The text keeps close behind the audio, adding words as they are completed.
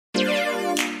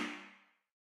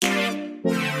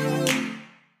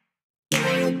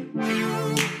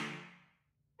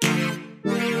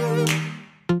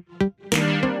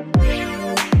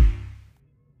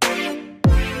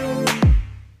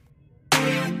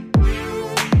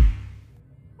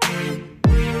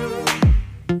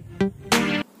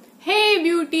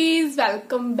beauties,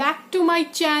 welcome back to my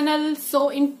channel. So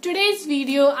in today's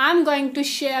video I'm going to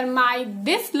share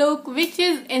this look which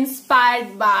is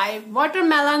inspired by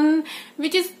watermelon,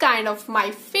 which is kind of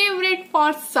my favorite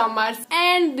for summers,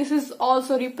 and this is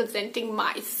also representing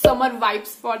my summer vibes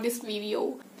for this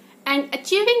video. And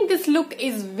achieving this look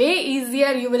is way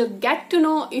easier. You will get to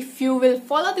know if you will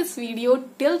follow this video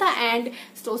till the end.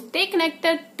 So stay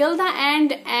connected till the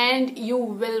end and you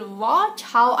will watch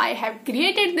how I have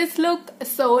created this look.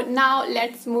 So now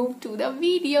let's move to the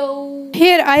video.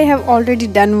 Here I have already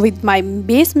done with my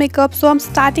base makeup. So I'm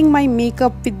starting my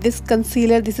makeup with this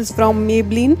concealer. This is from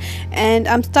Maybelline, and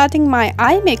I'm starting my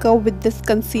eye makeup with this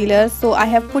concealer. So I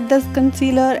have put this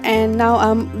concealer and now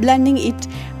I'm blending it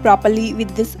properly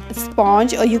with this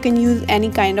sponge, or you can use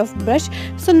any kind of brush.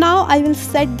 So now I will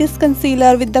set this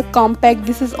concealer with the compact.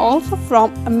 This is also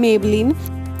from Maybelline.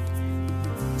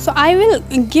 So I will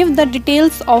give the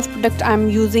details of product I'm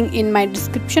using in my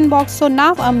description box. So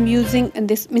now I'm using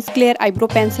this Miss Clair eyebrow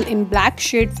pencil in black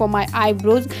shade for my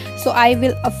eyebrows. So I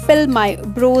will fill my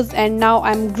brows, and now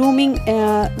I'm grooming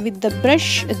with the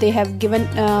brush they have given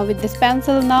with this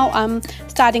pencil. Now I'm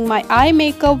starting my eye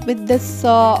makeup with this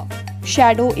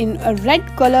shadow in a red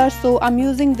color. So I'm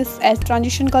using this as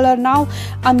transition color. Now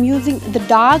I'm using the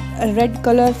dark red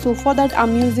color, so for that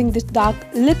I'm using this dark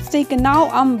lipstick, and now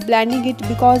I'm blending it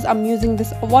because I'm using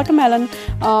this watermelon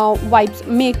vibes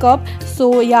makeup.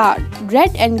 So yeah,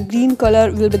 red and green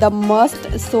color will be the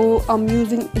must. So I'm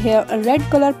using here a red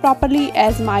color properly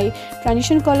as my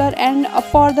transition color, and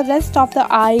for the rest of the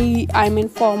eye, I mean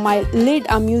for my lid,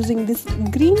 I'm using this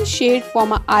green shade for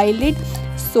my eyelid.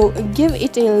 So give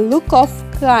it a look of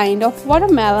kind of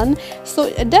watermelon. So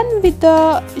done with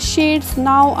the shades,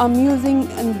 now I'm using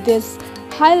this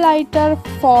highlighter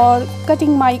for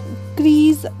cutting my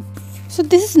crease. So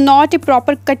this is not a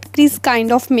proper cut crease kind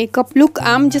of makeup look.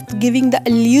 I'm just giving the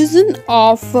illusion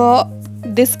of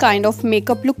this kind of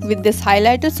makeup look with this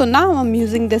highlighter. So now I'm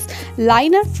using this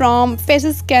liner from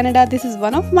Faces Canada. This is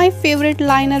one of my favorite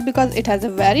liner because it has a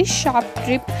very sharp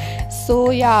tip.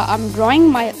 So yeah, I'm drawing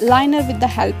my liner with the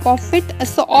help of it.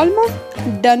 So almost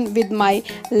done with my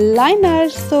liner.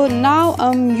 So now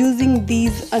I'm using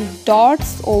these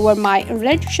dots over my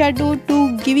red shadow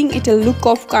to giving it a look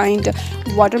of kind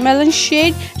watermelon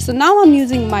shade. So now I'm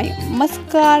using my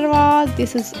mascara.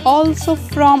 This is also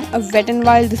from Wet n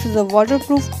Wild. This is a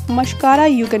waterproof mascara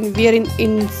you can wear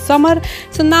in summer.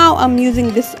 So now I'm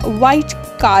using this white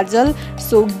kajal,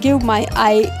 so give my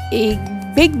eye a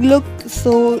big look.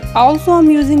 So also I'm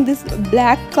using this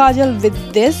black kajal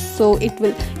with this, so it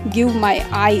will give my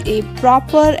eye a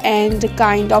proper and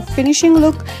kind of finishing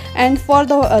look. And for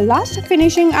the last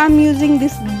finishing, I'm using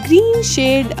this green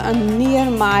shade near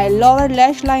my lower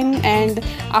lash line, and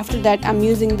after that I'm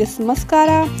using this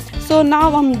mascara. So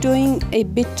now I'm doing a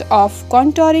bit of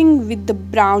contouring with the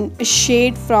brown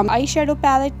shade from eyeshadow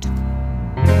palette.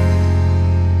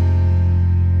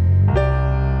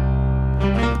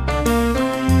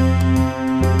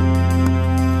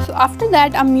 After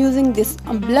that I'm using this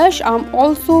blush. I'm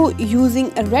also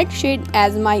using a red shade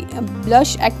as my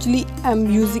blush. Actually I'm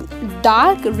using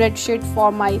dark red shade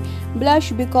for my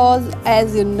blush because,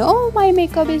 as you know, my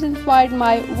makeup is inspired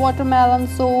by watermelon.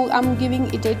 So I'm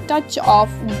giving it a touch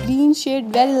of green shade,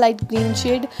 very light green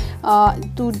shade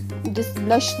to this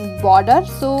blush border.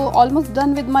 So almost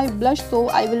done with my blush. So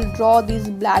I will draw these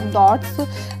black dots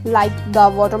like the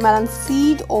watermelon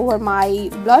seed over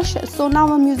my blush. So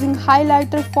now I'm using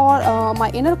highlighter for my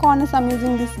inner corners. I'm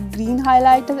using this green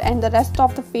highlighter, and the rest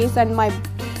of the face and my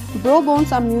brow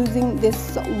bones I'm using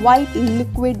this white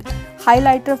liquid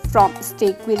highlighter from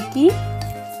Stay Quirky.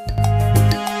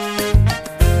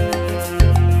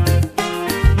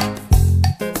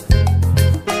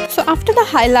 So after the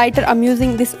highlighter, I'm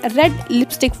using this red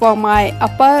lipstick for my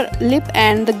upper lip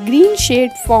and the green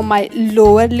shade for my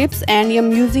lower lips, and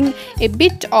I'm using a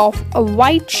bit of a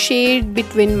white shade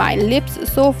between my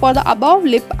lips. So for the above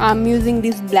lip, I'm using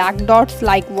these black dots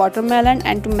like watermelon,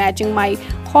 and to matching my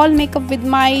whole makeup with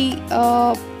my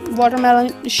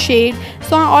watermelon shade.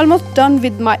 So I'm almost done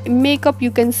with my makeup.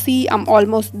 You can see I'm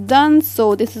almost done.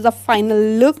 So this is a final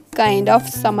look, kind of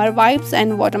summer vibes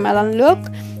and watermelon look.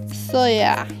 So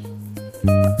yeah.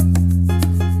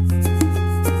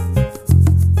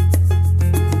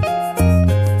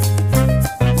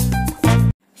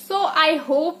 I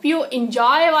hope you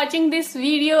enjoy watching this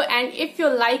video, and if you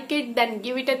like it then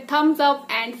give it a thumbs up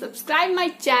and subscribe my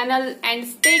channel and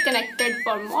stay connected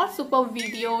for more super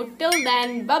video. Till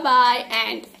then, bye bye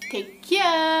and take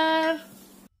care.